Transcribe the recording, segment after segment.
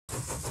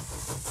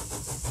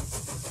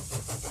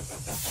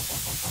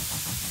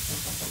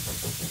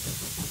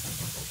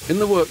In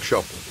the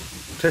workshop,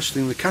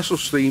 testing the Castle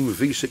Steam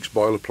V6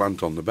 boiler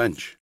plant on the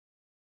bench.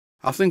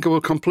 I think I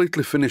will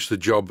completely finish the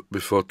job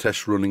before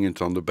test running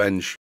it on the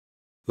bench.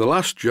 The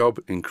last job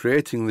in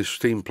creating this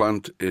steam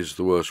plant is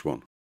the worst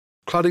one.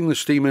 Cladding the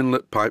steam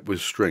inlet pipe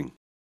with string.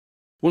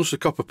 Once the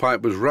copper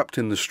pipe was wrapped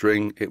in the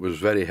string, it was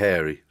very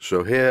hairy,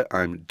 so here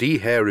I'm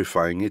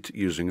de-hairifying it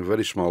using a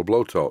very small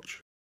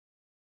blowtorch.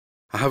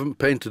 I haven't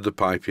painted the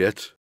pipe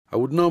yet. I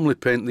would normally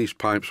paint these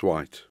pipes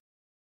white.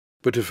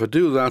 But if I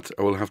do that,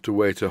 I will have to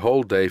wait a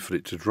whole day for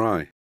it to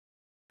dry.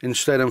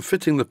 Instead, I'm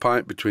fitting the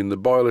pipe between the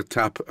boiler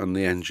tap and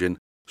the engine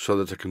so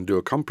that I can do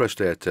a compressed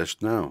air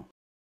test now.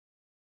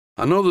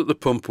 I know that the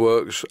pump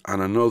works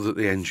and I know that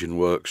the engine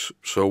works,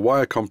 so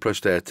why a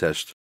compressed air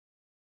test?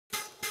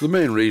 The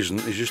main reason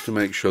is just to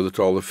make sure that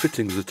all the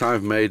fittings that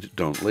I've made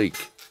don't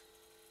leak.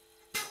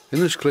 In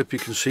this clip you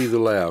can see the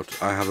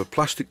layout. I have a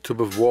plastic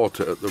tub of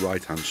water at the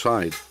right hand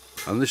side,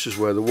 and this is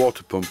where the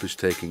water pump is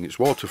taking its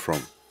water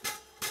from.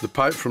 The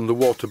pipe from the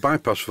water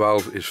bypass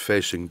valve is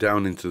facing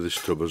down into this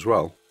tub as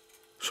well.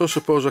 So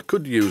suppose I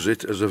could use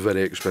it as a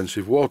very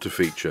expensive water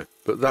feature,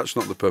 but that's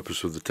not the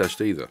purpose of the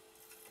test either.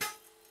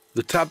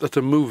 The tap that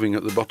I'm moving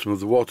at the bottom of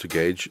the water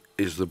gauge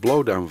is the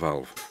blowdown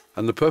valve,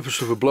 and the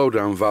purpose of a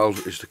blowdown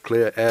valve is to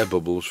clear air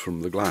bubbles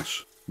from the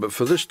glass. But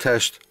for this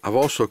test, I've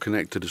also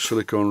connected a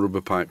silicone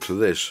rubber pipe to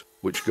this,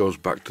 which goes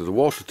back to the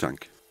water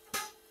tank.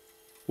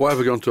 Why have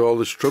I gone to all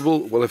this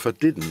trouble? Well, if I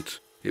didn't,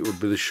 it would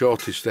be the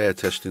shortest air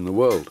test in the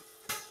world.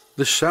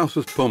 This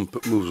Southworth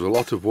pump moves a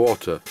lot of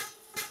water,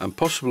 and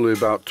possibly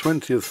about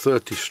 20 or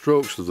 30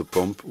 strokes of the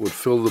pump would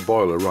fill the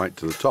boiler right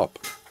to the top.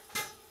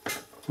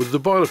 With the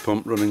boiler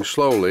pump running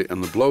slowly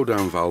and the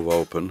blowdown valve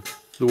open,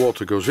 the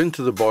water goes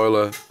into the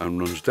boiler and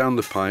runs down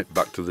the pipe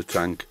back to the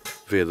tank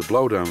via the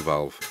blowdown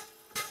valve.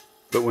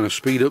 But when I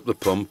speed up the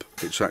pump,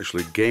 it's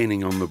actually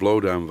gaining on the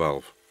blowdown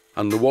valve,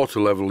 and the water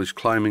level is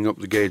climbing up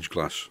the gauge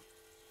glass.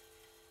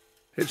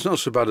 It's not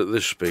so bad at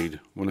this speed.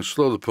 When I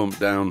slow the pump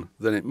down,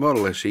 then it more or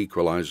less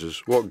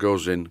equalises. What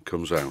goes in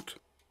comes out.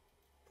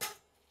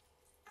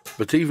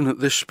 But even at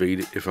this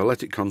speed, if I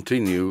let it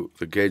continue,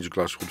 the gauge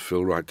glass would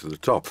fill right to the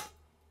top.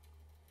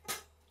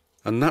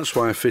 And that's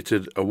why I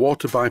fitted a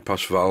water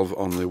bypass valve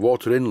on the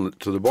water inlet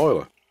to the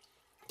boiler.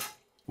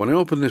 When I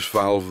open this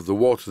valve, the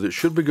water that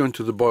should be going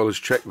to the boiler's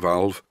check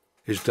valve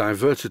is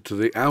diverted to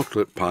the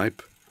outlet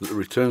pipe that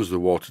returns the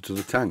water to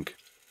the tank.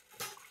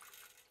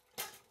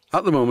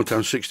 At the moment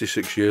I'm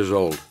 66 years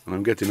old, and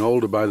I'm getting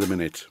older by the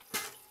minute.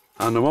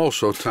 And I'm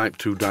also type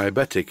 2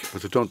 diabetic,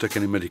 but I don't take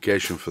any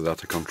medication for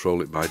that, I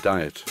control it by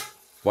diet.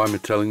 Why am I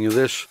telling you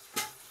this?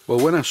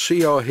 Well, when I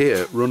see or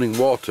hear running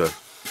water,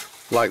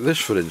 like this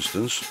for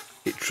instance,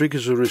 it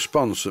triggers a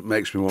response that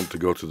makes me want to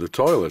go to the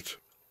toilet.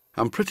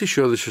 I'm pretty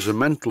sure this is a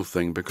mental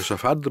thing because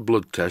I've had the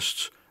blood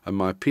tests and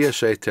my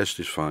PSA test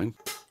is fine.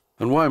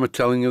 And why am I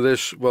telling you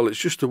this? Well, it's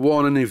just to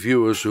warn any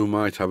viewers who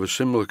might have a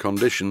similar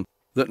condition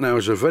that now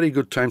is a very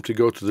good time to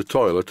go to the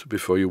toilet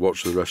before you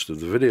watch the rest of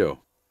the video.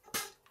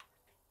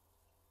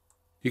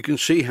 You can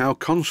see how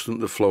constant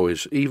the flow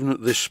is, even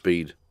at this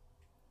speed.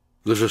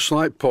 There's a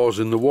slight pause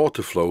in the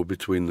water flow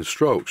between the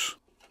strokes.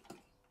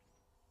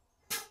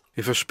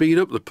 If I speed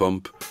up the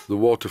pump, the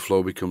water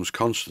flow becomes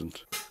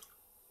constant.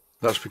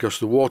 That's because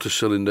the water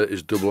cylinder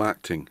is double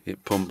acting,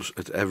 it pumps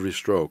at every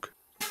stroke.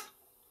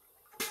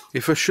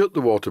 If I shut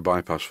the water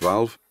bypass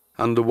valve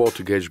and the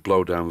water gauge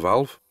blowdown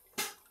valve,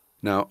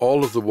 now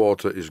all of the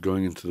water is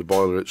going into the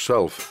boiler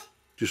itself.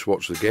 Just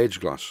watch the gauge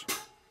glass.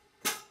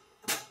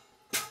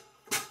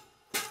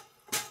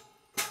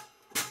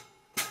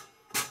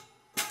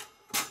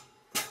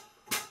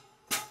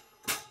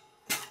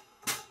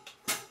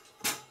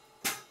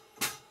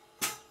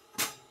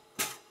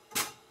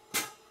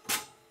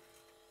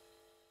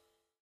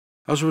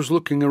 As I was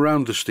looking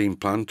around the steam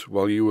plant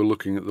while you were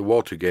looking at the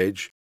water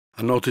gauge,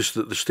 I noticed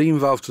that the steam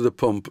valve to the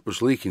pump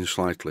was leaking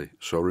slightly,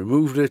 so I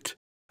removed it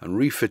and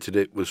refitted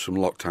it with some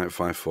Loctite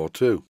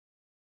 542.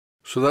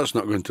 So that's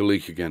not going to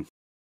leak again.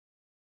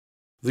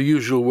 The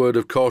usual word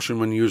of caution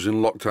when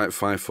using Loctite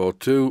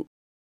 542,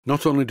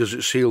 not only does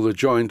it seal the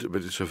joint,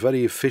 but it's a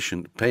very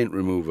efficient paint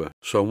remover,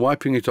 so I'm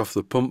wiping it off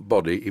the pump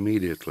body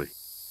immediately.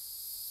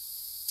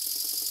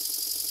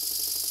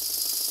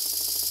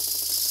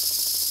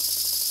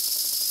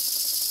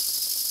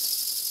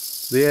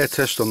 The air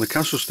test on the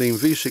Castle Steam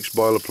V6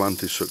 boiler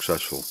plant is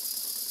successful.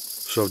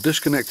 So I've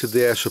disconnected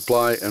the air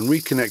supply and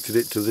reconnected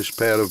it to this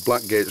pair of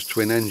Blackgates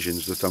twin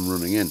engines that I'm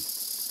running in.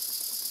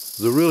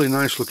 The really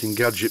nice looking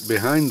gadget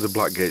behind the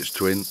Blackgates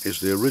twin is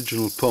the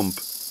original pump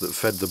that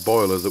fed the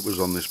boiler that was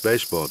on this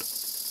baseboard.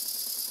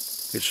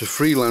 It's a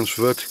freelance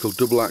vertical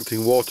double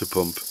acting water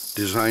pump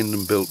designed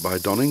and built by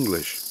Don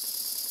English.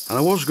 And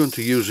I was going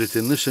to use it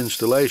in this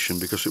installation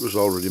because it was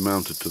already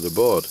mounted to the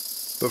board.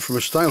 But from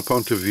a style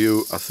point of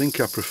view, I think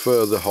I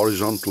prefer the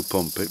horizontal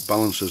pump. It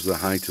balances the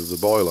height of the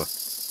boiler.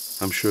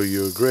 I'm sure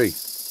you agree.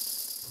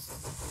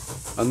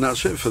 And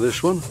that's it for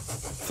this one.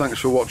 Thanks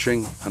for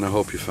watching, and I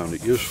hope you found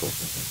it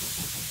useful.